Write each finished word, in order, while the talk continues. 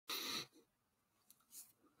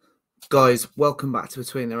Guys, welcome back to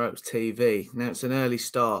Between the Ropes TV. Now, it's an early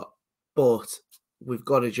start, but we've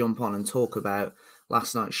got to jump on and talk about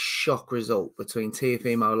last night's shock result between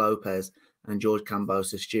Teofimo Lopez and George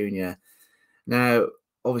Kambosos Jr. Now,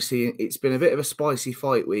 obviously, it's been a bit of a spicy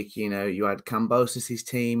fight week. You know, you had Kambosos'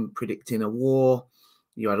 team predicting a war.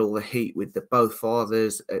 You had all the heat with the both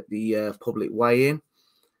fathers at the public weigh-in.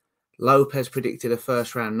 Lopez predicted a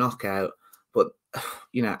first-round knockout. But,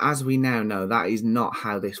 you know, as we now know, that is not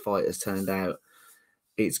how this fight has turned out.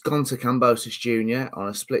 It's gone to Kambosos Jr. on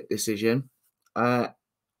a split decision. But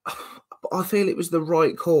I feel it was the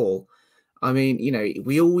right call. I mean, you know,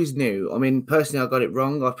 we always knew. I mean, personally, I got it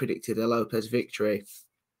wrong. I predicted a Lopez victory.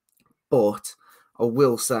 But I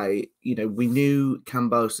will say, you know, we knew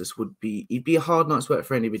Kambosos he'd be a hard night's work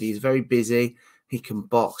for anybody. He's very busy. He can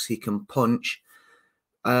box. He can punch.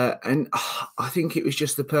 And I think it was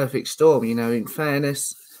just the perfect storm. You know, in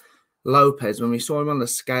fairness, Lopez, when we saw him on the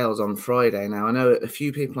scales on Friday, now I know a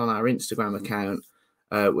few people on our Instagram account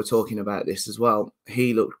were talking about this as well.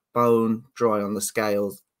 He looked bone dry on the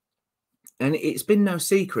scales. And it's been no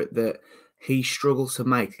secret that he struggles to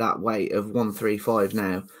make that weight of 135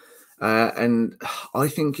 now. And I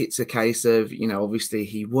think it's a case of, you know, obviously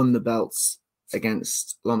he won the belts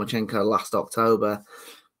against Lomachenko last October.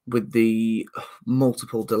 With the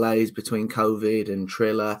multiple delays between COVID and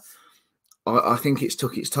Triller, I think it's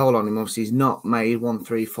took its toll on him. Obviously, he's not made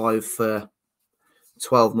 135 for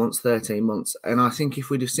 12 months, 13 months. And I think if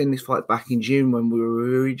we'd have seen this fight back in June when we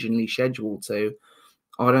were originally scheduled to,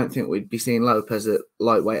 I don't think we'd be seeing Lopez at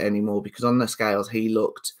lightweight anymore, because on the scales, he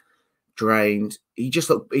looked drained. He just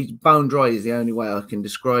looked, he's bone dry is the only way I can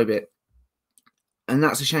describe it. And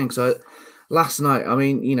that's a shame, because last night, I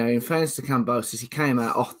mean, you know, in fairness to Kambosos, he came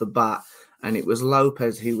out off the bat and it was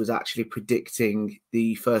Lopez who was actually predicting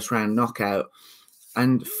the first round knockout.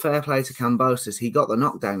 And fair play to Kambosos, he got the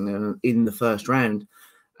knockdown in the first round.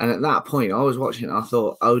 And at that point, I was watching it, I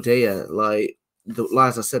thought, oh dear, like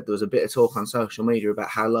as I said, there was a bit of talk on social media about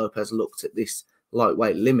how Lopez looked at this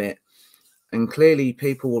lightweight limit. And clearly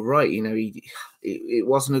people were right, you know, it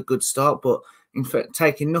wasn't a good start, but in fact,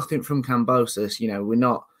 taking nothing from Kambosos, you know, we're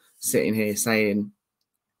not sitting here saying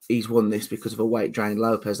he's won this because of a weight drained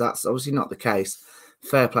Lopez. That's obviously not the case.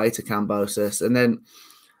 Fair play to Kambosos. And then,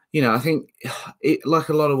 you know, I think it, like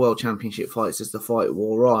a lot of world championship fights, as the fight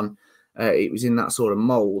wore on, it was in that sort of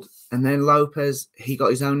mould. And then Lopez, he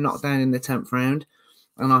got his own knockdown in the 10th round.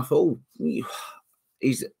 And I thought, oh,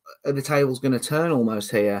 the table's going to turn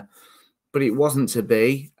almost here. But it wasn't to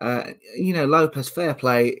be. You know, Lopez, fair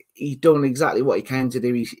play. He's done exactly what he came to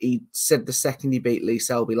do. He said the second he beat Lee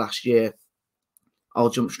Selby last year, I'll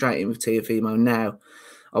jump straight in with Teofimo now.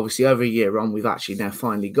 Obviously, over a year on, we've actually now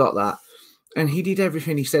finally got that. And he did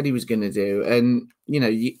everything he said he was going to do. And, you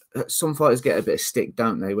know, some fighters get a bit of stick,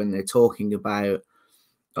 don't they, when they're talking about,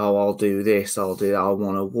 oh, I'll do this, I'll do that, I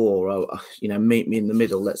want a war, you know, meet me in the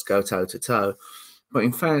middle, let's go toe-to-toe. But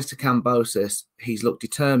in fairness to Kambosos, he's looked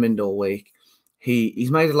determined all week. He's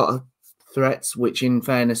made a lot of threats, which in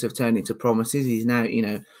fairness have turned into promises. He's now, you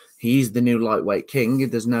know, he is the new lightweight king.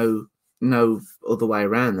 There's no other way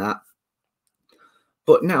around that.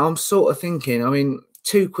 But now I'm sort of thinking, I mean,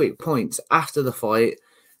 2 quick points after the fight.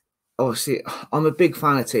 Obviously, I'm a big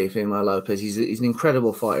fan of Teofimo Lopez. He's an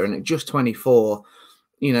incredible fighter, and at just 24,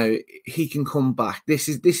 you know, he can come back. This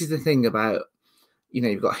is the thing about, you know,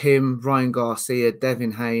 you've got him, Ryan Garcia,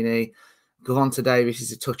 Devin Haney, Gervonta Davis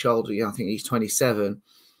is a touch older. You know, I think he's 27.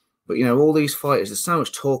 But, you know, all these fighters, there's so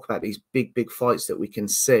much talk about these big fights that we can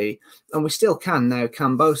see. And we still can now.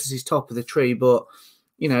 Kambosos is top of the tree. But,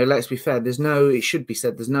 you know, let's be fair. It should be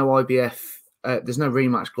said, there's no IBF, there's no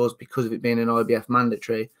rematch clause because of it being an IBF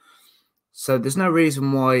mandatory. So there's no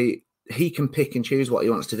reason why he can pick and choose what he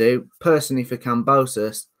wants to do. Personally, for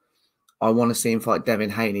Kambosos, I want to see him fight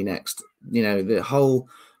Devin Haney next. You know, the whole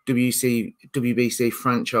WBC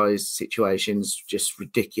franchise situation's just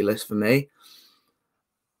ridiculous for me.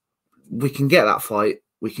 We can get that fight.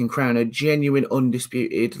 We can crown a genuine,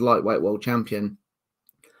 undisputed lightweight world champion.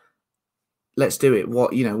 Let's do it.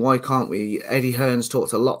 Why can't we? Eddie Hearn's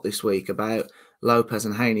talked a lot this week about Lopez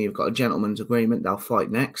and Haney have got a gentleman's agreement. They'll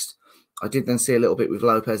fight next. I did then see a little bit with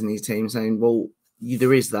Lopez and his team saying, well,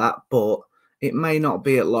 there is that, but it may not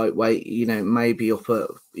be at lightweight, you know, maybe up at,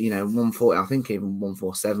 you know, 140. I think even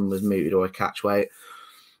 147 was mooted, or a catch weight.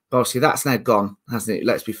 But obviously that's now gone, hasn't it?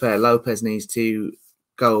 Let's be fair. Lopez needs to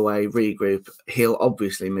go away, regroup. He'll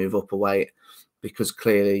obviously move up a weight because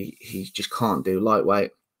clearly he just can't do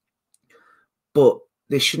lightweight. But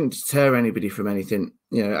this shouldn't deter anybody from anything.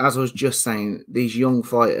 You know, as I was just saying, these young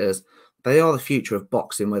fighters, they are the future of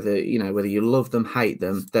boxing. Whether you love them, hate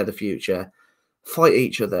them, they're the future. fight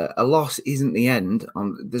each other. A loss isn't the end.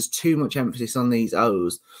 There's too much emphasis on these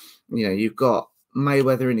O's. You know, you've got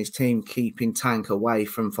Mayweather and his team keeping Tank away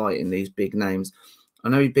from fighting these big names. I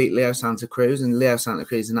know he beat Leo Santa Cruz, and Leo Santa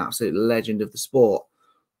Cruz is an absolute legend of the sport,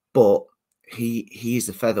 but he's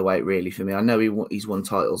a featherweight really for me. I know he's won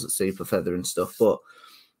titles at super feather and stuff, but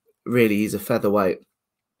really he's a featherweight.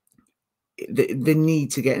 The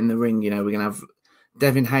need to get in the ring, you know, we're going to have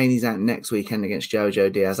Devin Haney's out next weekend against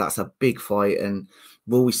Jojo Diaz. That's a big fight. And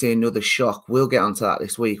will we see another shock? We'll get onto that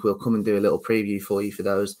this week. We'll come and do a little preview for you for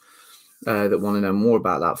those that want to know more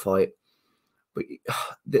about that fight. But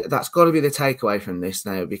that's got to be the takeaway from this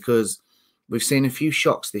now, because we've seen a few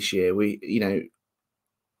shocks this year. You know,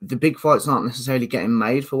 the big fights aren't necessarily getting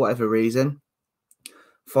made for whatever reason.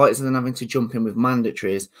 Fighters are then having to jump in with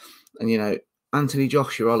mandatories. And, you know, Anthony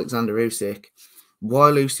Joshua, Alexander Usyk,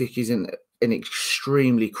 while Usyk is an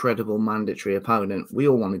extremely credible mandatory opponent, we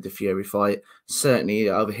all wanted the Fury fight, certainly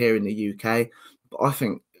over here in the UK. But I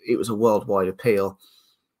think it was a worldwide appeal.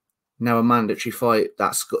 Now a mandatory fight,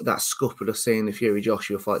 that's scuppered us seeing the Fury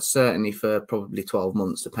Joshua fight, certainly for probably 12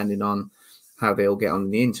 months, depending on how they all get on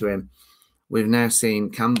in the interim. We've now seen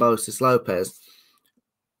Kambosos Lopez.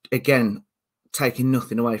 Again, taking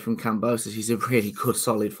nothing away from Kambosos, he's a really good,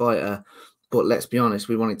 solid fighter. But let's be honest,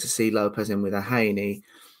 we wanted to see Lopez in with a Haney,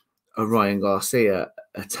 a Ryan Garcia,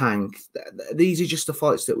 a Tank. These are just the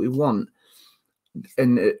fights that we want.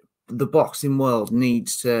 And the boxing world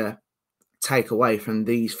needs to take away from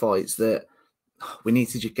these fights that we need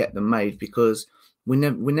to just get them made, because we're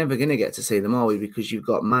never going to get to see them, are we? Because you've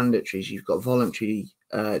got mandatories, you've got voluntary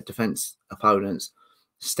defense opponents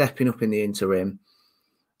stepping up in the interim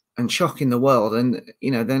and shocking the world. And,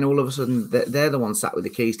 you know, then all of a sudden they're the ones sat with the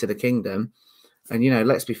keys to the kingdom. And, you know,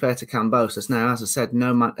 let's be fair to Kambosos. Now, as I said,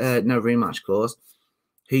 no rematch clause.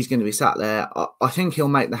 He's going to be sat there. I think he'll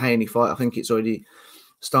make the Haney fight. I think it's already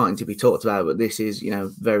starting to be talked about, but this is, you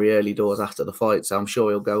know, very early doors after the fight. So I'm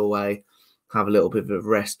sure he'll go away, have a little bit of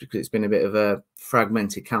rest, because it's been a bit of a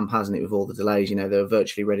fragmented camp, hasn't it, with all the delays. You know, they were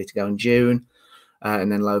virtually ready to go in June.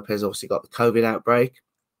 And then Lopez obviously got the COVID outbreak.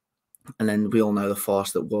 And then we all know the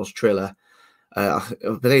farce that was Triller. I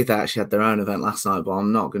believe they actually had their own event last night, but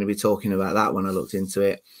I'm not going to be talking about that when I looked into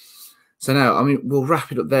it. So now, I mean, we'll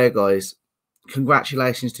wrap it up there, guys.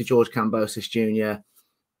 Congratulations to George Kambosos Jr.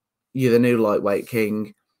 You're the new lightweight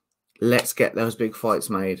king. Let's get those big fights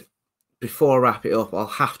made. Before I wrap it up, I'll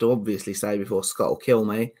have to obviously say, before Scott will kill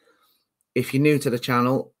me, if you're new to the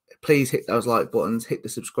channel, please hit those like buttons, hit the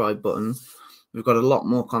subscribe button. We've got a lot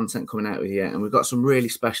more content coming out with you, and we've got some really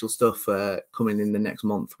special stuff coming in the next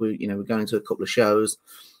month. We're going to a couple of shows,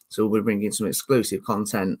 so we'll be bringing some exclusive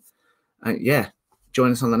content. And yeah,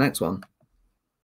 join us on the next one.